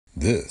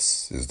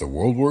This is the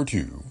World War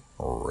II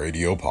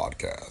Radio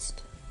Podcast.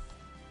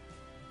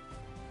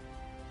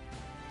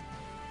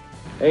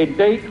 A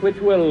date which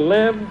will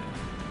live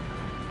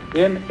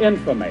in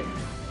infamy.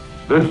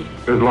 This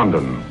is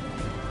London.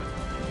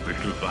 We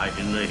shall fight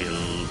in the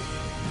hills.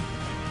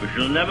 We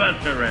shall never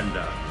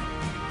surrender.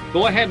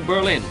 Go ahead,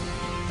 Berlin.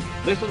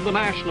 This is the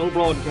National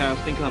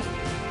Broadcasting Company.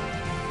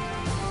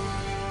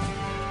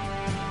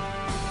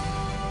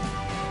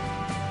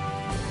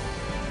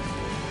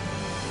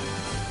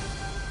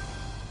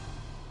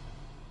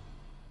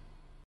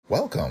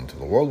 Welcome to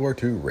the World War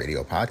II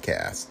Radio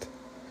Podcast.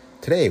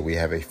 Today we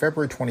have a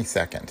February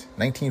 22nd,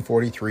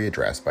 1943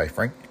 address by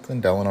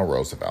Franklin Delano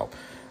Roosevelt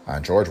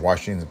on George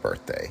Washington's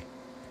birthday.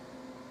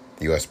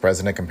 The U.S.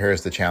 President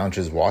compares the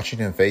challenges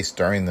Washington faced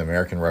during the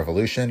American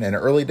Revolution and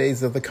early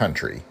days of the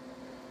country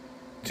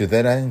to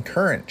the then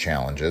current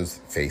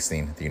challenges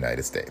facing the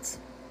United States.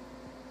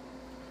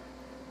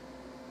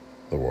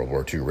 The World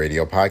War II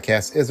Radio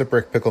Podcast is a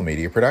Brick Pickle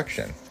Media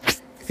production.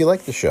 If you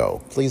like the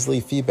show, please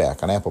leave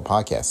feedback on Apple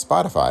Podcasts,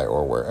 Spotify,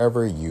 or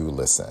wherever you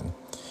listen.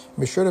 And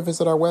be sure to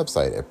visit our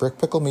website at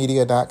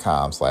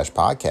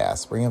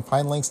brickpicklemedia.com/podcast, where you can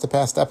find links to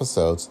past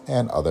episodes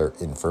and other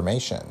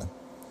information.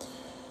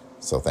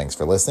 So thanks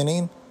for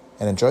listening,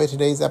 and enjoy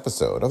today's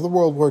episode of the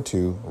World War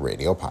II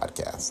Radio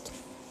Podcast.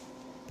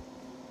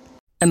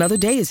 Another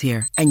day is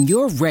here, and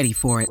you're ready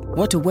for it.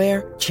 What to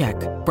wear? Check.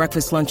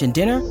 Breakfast, lunch, and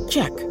dinner?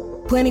 Check.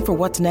 Planning for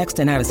what's next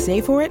and how to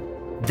save for it?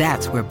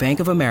 That's where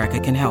Bank of America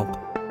can help.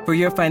 For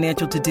your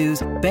financial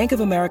to-dos, Bank of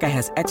America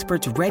has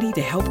experts ready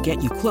to help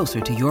get you closer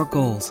to your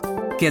goals.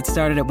 Get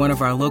started at one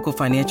of our local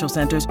financial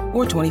centers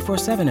or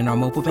 24/7 in our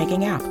mobile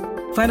banking app.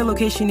 Find a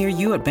location near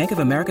you at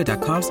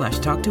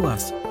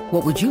bankofamerica.com/talktous.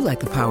 What would you like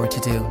the power to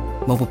do?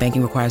 Mobile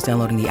banking requires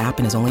downloading the app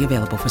and is only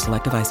available for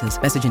select devices.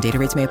 Message and data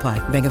rates may apply.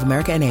 Bank of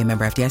America N.A.,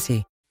 member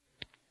FDIC.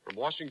 From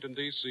Washington,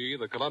 D.C.,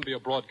 the Columbia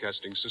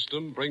Broadcasting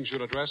System brings you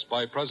an address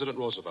by President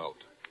Roosevelt.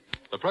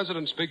 The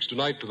President speaks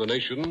tonight to the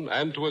nation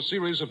and to a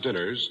series of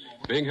dinners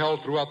being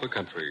held throughout the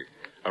country,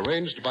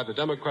 arranged by the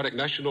Democratic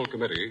National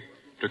Committee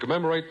to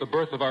commemorate the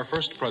birth of our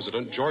first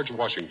President, George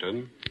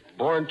Washington,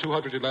 born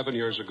 211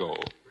 years ago.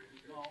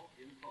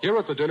 Here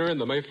at the dinner in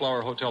the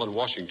Mayflower Hotel in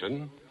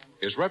Washington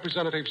is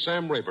Representative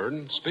Sam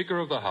Rayburn, Speaker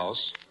of the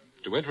House,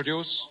 to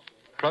introduce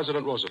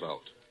President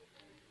Roosevelt.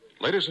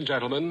 Ladies and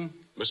gentlemen,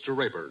 Mr.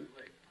 Rayburn.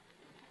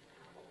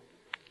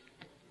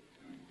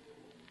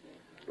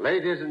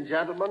 Ladies and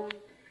gentlemen,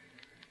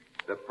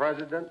 the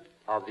President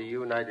of the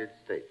United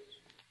States.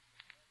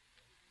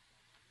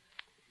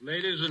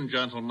 Ladies and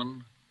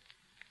gentlemen,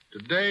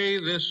 today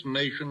this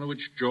nation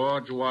which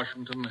George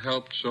Washington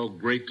helped so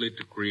greatly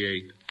to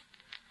create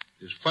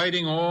is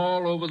fighting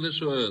all over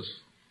this earth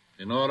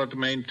in order to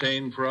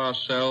maintain for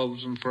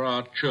ourselves and for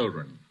our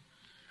children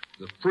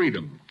the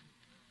freedom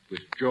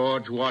which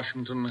George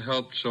Washington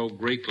helped so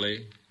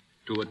greatly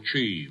to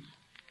achieve.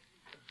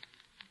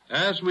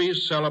 As we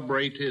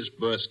celebrate his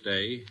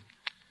birthday,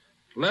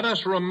 let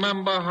us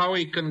remember how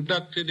he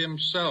conducted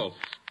himself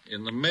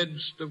in the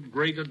midst of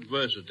great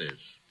adversities.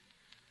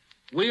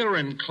 We are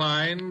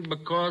inclined,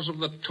 because of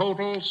the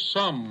total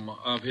sum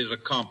of his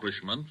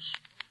accomplishments,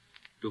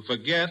 to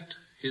forget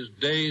his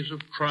days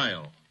of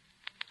trial.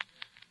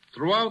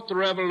 Throughout the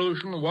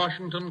Revolution,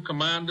 Washington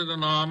commanded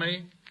an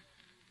army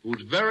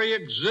whose very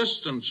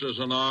existence as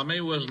an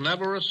army was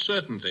never a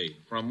certainty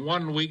from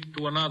one week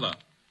to another.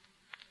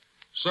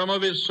 Some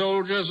of his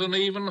soldiers and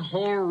even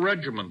whole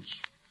regiments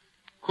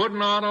could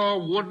not or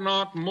would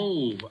not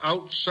move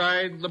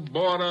outside the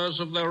borders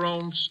of their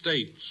own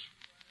states.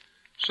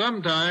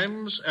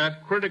 Sometimes,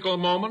 at critical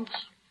moments,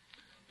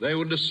 they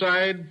would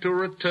decide to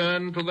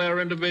return to their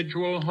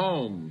individual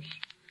homes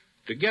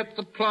to get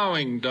the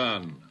plowing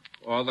done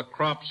or the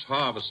crops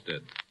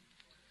harvested.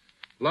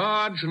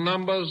 Large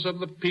numbers of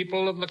the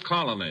people of the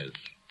colonies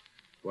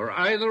were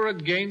either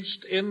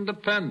against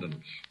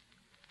independence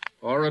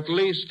or at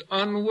least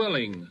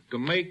unwilling to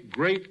make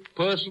great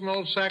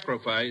personal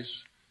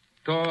sacrifice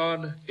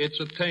toward its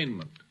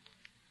attainment.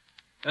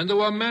 And there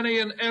were many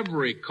in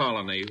every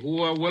colony who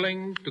were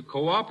willing to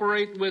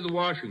cooperate with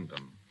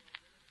Washington,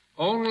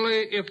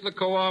 only if the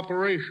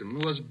cooperation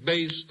was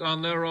based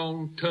on their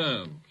own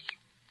terms.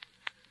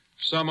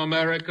 Some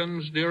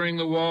Americans during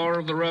the War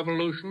of the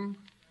Revolution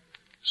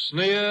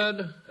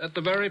sneered at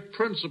the very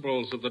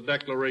principles of the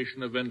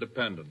Declaration of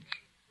Independence.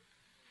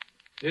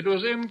 It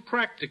was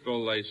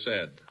impractical, they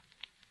said.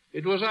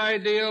 It was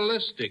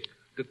idealistic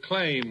to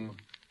claim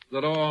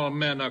that all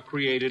men are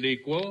created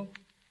equal,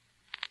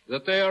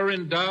 that they are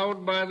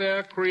endowed by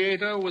their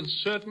Creator with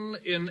certain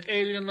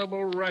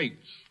inalienable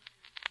rights.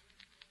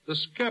 The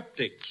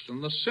skeptics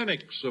and the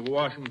cynics of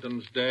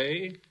Washington's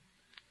day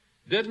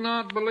did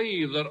not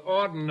believe that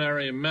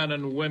ordinary men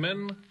and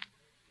women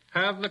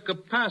have the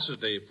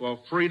capacity for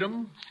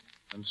freedom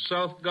and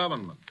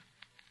self-government.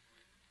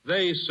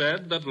 They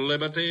said that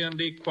liberty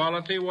and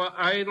equality were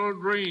idle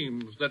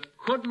dreams that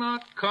could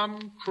not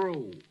come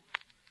true.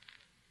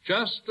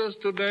 Just as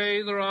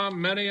today there are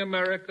many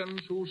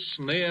Americans who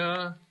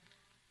sneer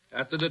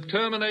at the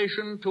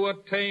determination to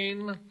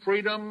attain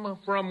freedom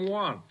from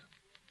want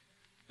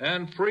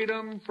and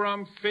freedom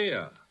from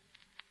fear,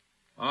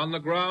 on the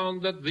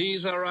ground that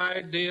these are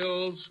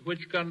ideals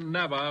which can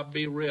never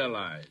be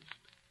realized.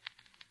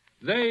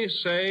 They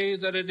say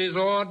that it is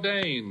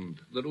ordained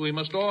that we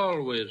must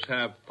always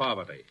have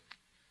poverty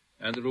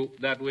and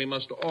that we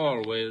must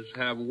always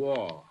have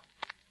war.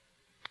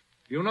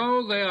 You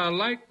know, they are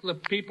like the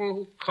people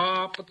who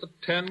carp at the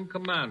Ten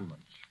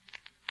Commandments,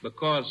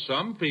 because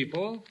some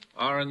people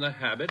are in the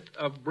habit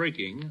of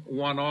breaking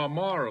one or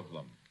more of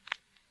them.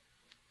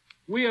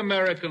 We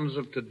Americans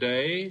of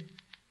today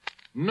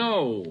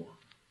know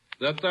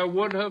that there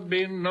would have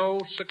been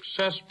no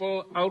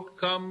successful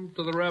outcome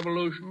to the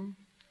revolution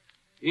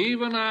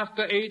even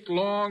after 8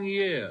 long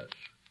years.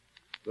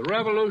 The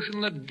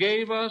revolution that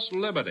gave us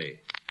liberty,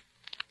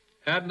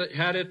 had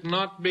it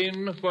not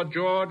been for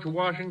George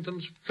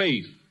Washington's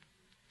faith,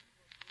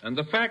 and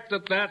the fact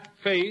that that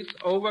faith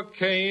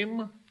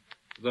overcame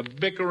the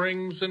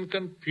bickerings and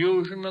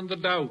confusion and the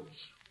doubts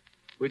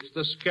which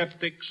the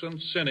skeptics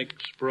and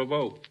cynics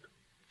provoked.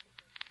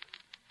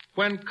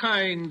 When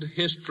kind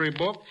history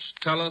books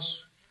tell us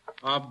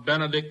of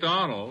Benedict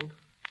Arnold,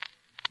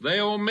 they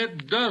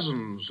omit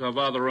dozens of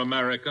other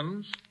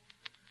Americans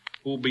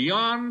who,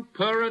 beyond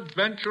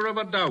peradventure of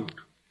a doubt,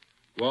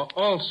 were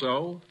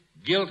also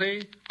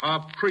guilty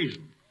of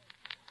treason.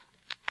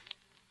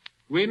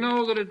 We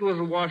know that it was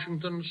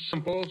Washington's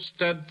simple,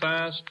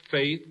 steadfast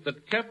faith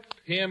that kept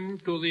him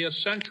to the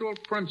essential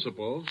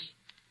principles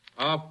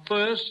of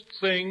first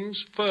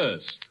things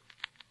first.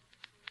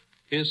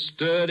 His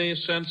sturdy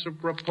sense of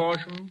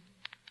proportion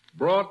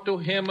brought to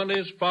him and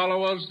his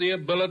followers the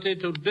ability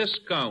to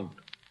discount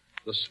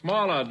the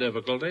smaller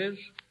difficulties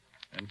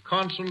and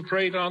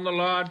concentrate on the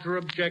larger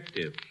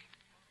objectives.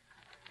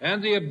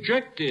 And the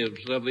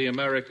objectives of the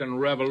American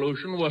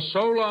Revolution were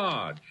so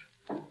large,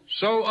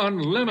 so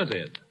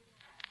unlimited,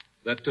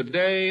 that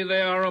today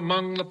they are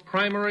among the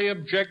primary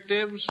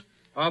objectives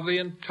of the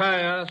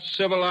entire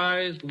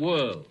civilized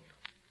world.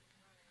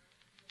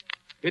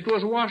 It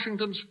was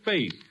Washington's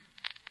faith,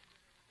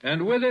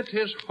 and with it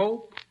his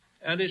hope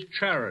and his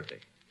charity,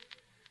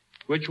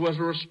 which was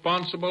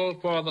responsible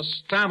for the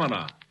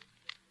stamina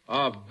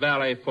of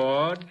Valley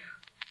Forge,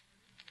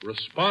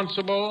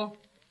 responsible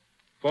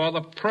for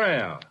the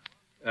prayer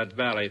at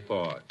Valley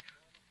Forge.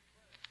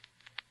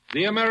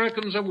 The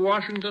Americans of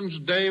Washington's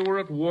day were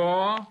at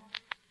war.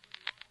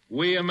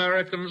 We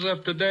Americans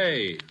of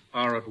today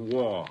are at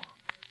war.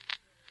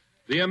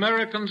 The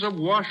Americans of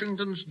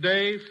Washington's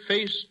day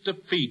faced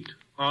defeat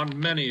on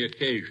many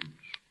occasions.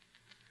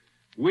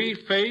 We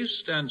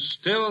faced and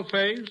still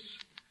face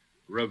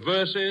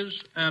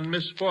reverses and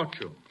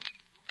misfortunes.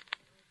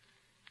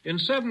 In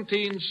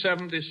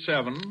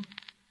 1777,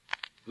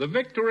 the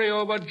victory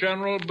over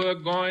General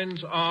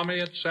Burgoyne's army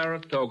at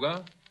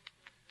Saratoga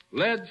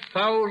led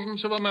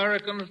thousands of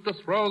Americans to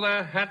throw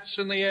their hats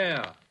in the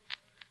air,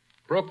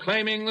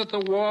 proclaiming that the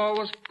war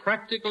was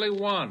practically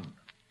won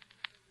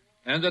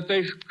and that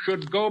they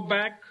should go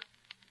back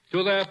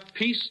to their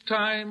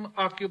peacetime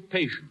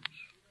occupations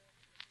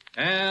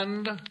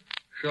and,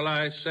 shall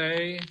I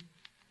say,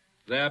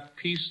 their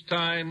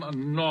peacetime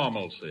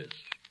normalcies.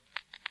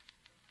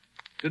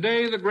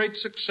 Today, the great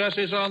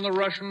successes on the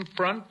Russian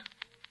front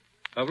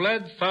have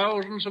led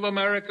thousands of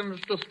Americans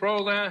to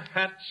throw their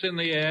hats in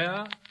the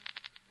air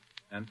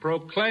and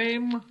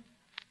proclaim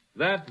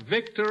that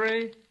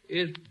victory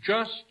is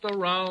just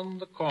around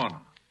the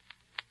corner.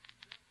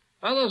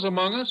 Others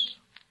among us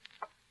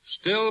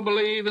still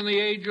believe in the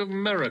age of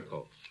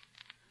miracles.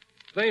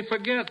 They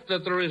forget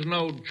that there is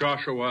no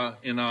Joshua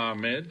in our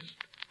midst.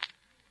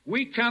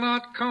 We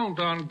cannot count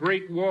on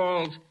great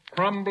walls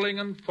crumbling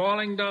and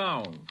falling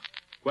down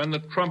when the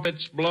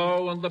trumpets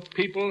blow and the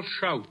people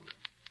shout.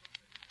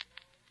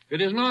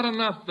 It is not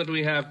enough that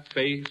we have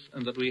faith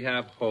and that we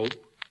have hope.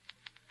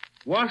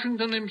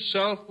 Washington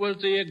himself was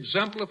the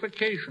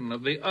exemplification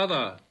of the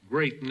other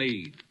great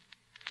need.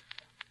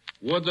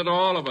 Would that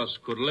all of us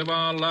could live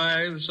our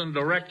lives and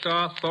direct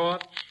our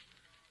thoughts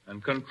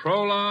and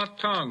control our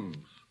tongues,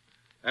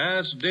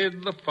 as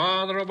did the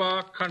father of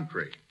our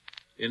country,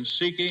 in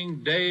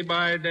seeking day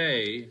by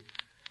day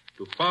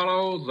to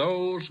follow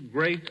those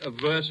great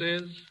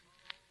verses.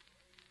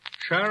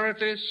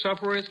 Charity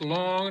suffereth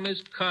long and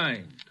is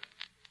kind.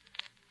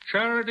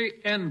 Charity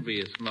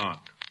envieth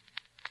not.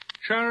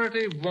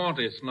 Charity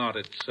vaunteth not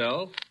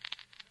itself,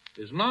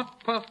 is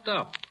not puffed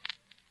up,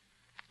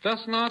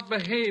 doth not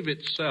behave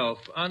itself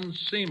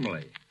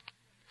unseemly,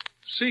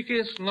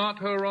 seeketh not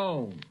her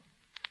own,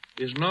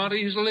 is not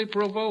easily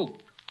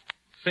provoked,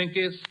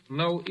 thinketh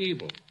no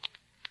evil,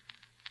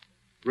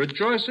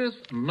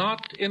 rejoiceth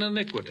not in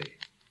iniquity,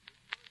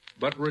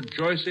 but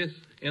rejoiceth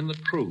in the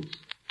truth.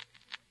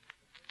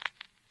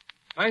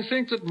 I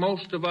think that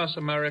most of us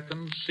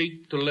Americans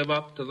seek to live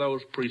up to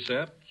those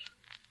precepts,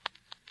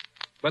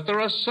 but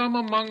there are some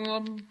among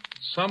them,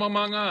 some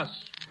among us,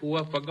 who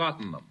have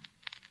forgotten them.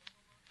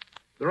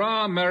 There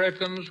are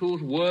Americans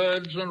whose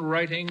words and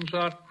writings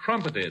are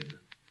trumpeted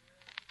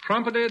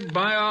trumpeted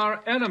by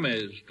our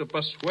enemies to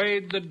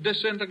persuade the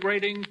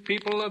disintegrating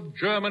people of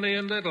Germany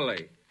and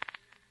Italy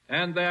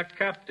and their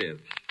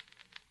captives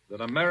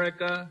that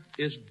America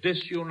is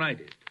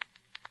disunited,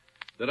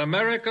 that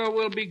America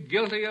will be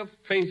guilty of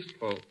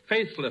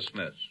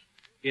faithlessness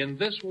in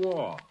this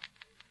war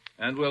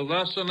and will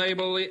thus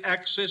enable the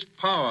Axis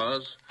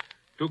powers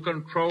to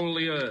control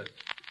the earth.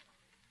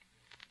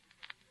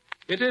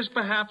 It is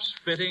perhaps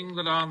fitting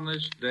that on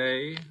this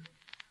day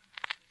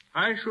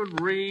I should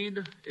read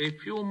a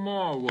few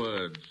more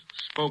words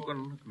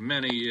spoken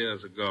many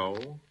years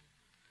ago,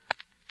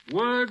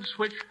 words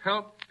which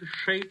helped to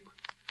shape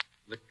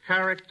the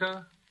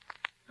character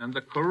and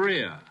the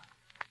career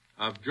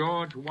of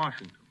George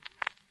Washington,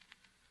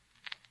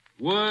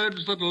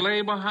 words that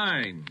lay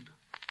behind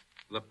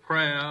the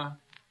prayer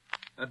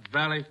at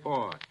Valley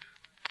Forge.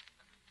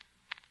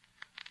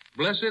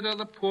 Blessed are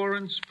the poor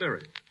in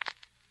spirit,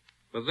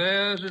 for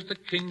theirs is the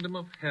kingdom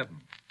of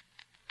heaven.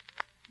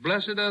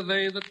 Blessed are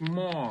they that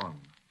mourn,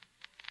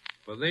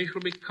 for they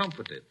shall be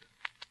comforted.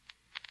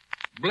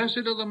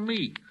 Blessed are the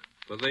meek,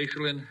 for they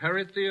shall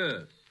inherit the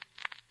earth.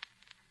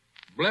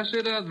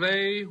 Blessed are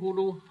they who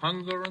do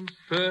hunger and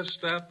thirst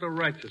after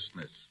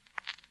righteousness,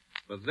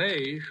 for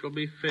they shall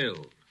be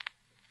filled.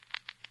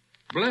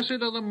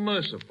 Blessed are the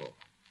merciful,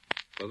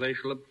 for they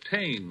shall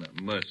obtain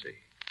mercy.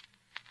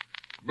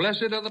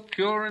 Blessed are the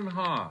pure in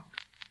heart,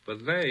 for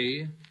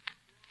they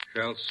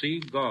shall see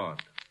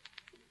God.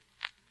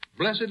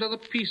 Blessed are the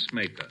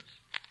peacemakers,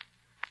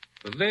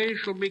 for they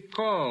shall be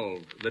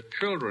called the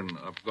children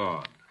of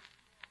God.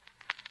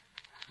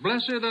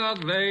 Blessed are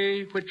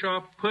they which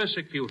are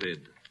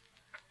persecuted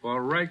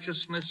for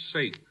righteousness'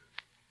 sake,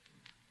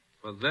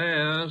 for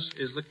theirs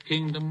is the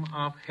kingdom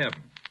of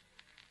heaven.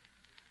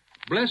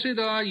 Blessed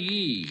are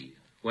ye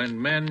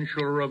when men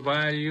shall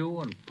revile you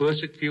and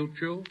persecute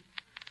you,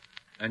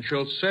 and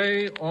shall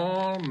say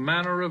all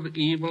manner of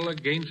evil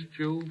against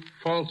you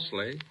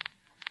falsely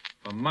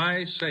for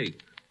my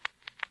sake.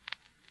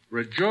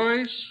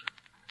 Rejoice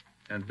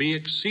and be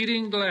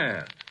exceeding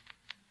glad,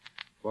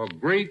 for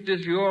great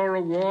is your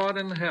reward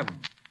in heaven.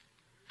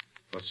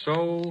 For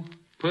so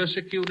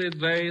persecuted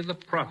they the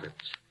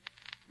prophets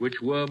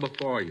which were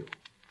before you.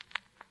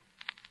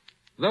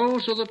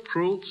 Those are the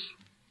truths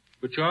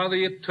which are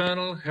the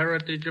eternal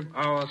heritage of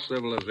our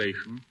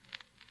civilization.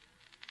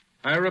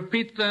 I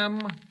repeat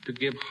them to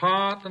give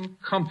heart and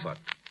comfort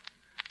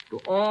to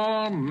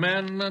all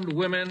men and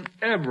women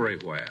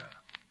everywhere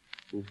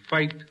who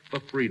fight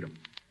for freedom.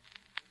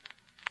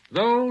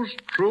 Those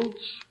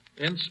truths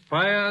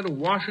inspired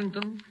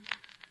Washington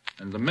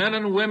and the men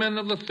and women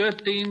of the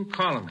 13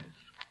 colonies.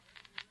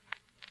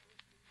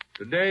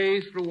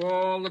 Today, through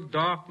all the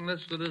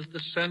darkness that has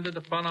descended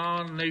upon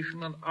our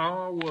nation and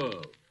our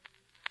world,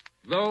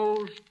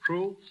 those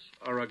truths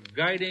are a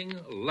guiding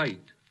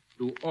light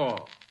to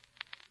all.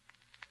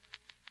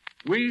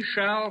 We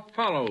shall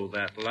follow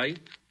that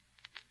light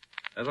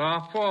as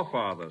our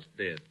forefathers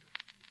did,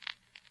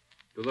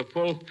 to the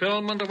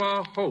fulfillment of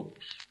our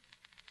hopes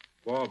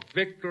for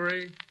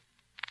victory,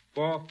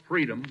 for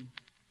freedom,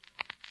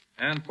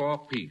 and for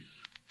peace.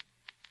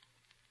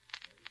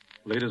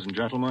 Ladies and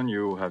gentlemen,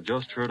 you have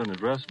just heard an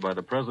address by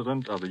the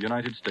President of the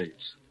United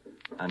States.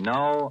 And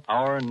now,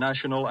 our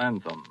national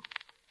anthem.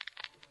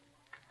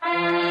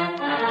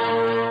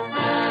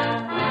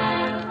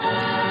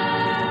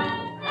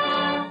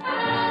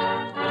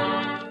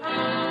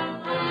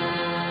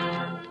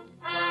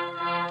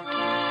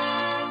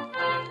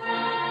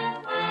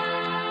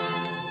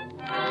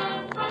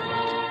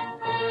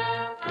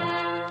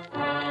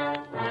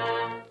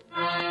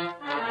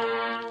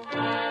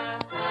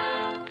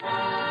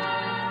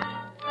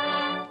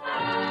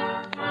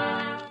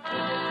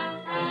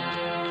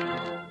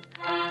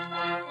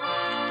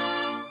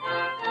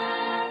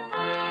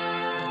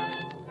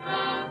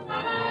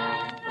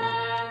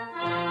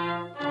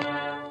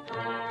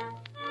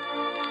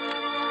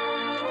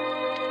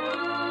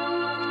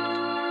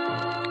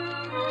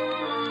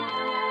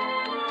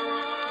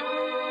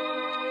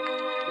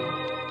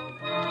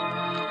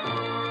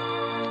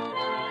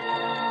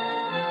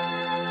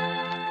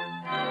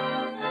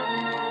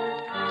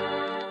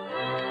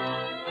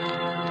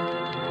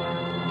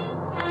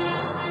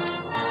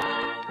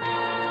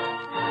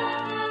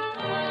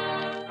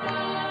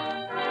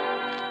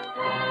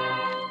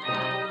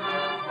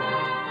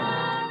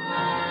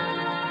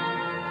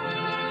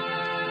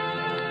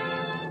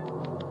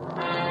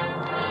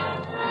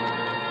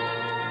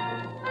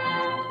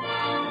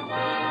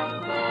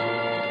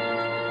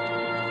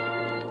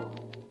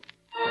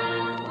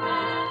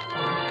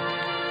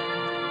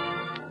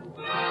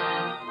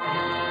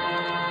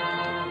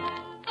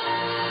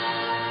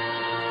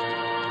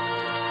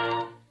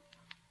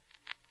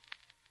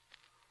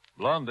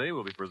 Blondie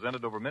will be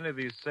presented over many of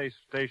these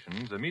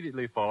stations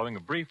immediately following a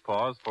brief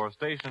pause for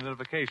station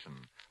identification.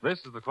 This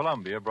is the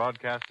Columbia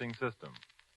Broadcasting System.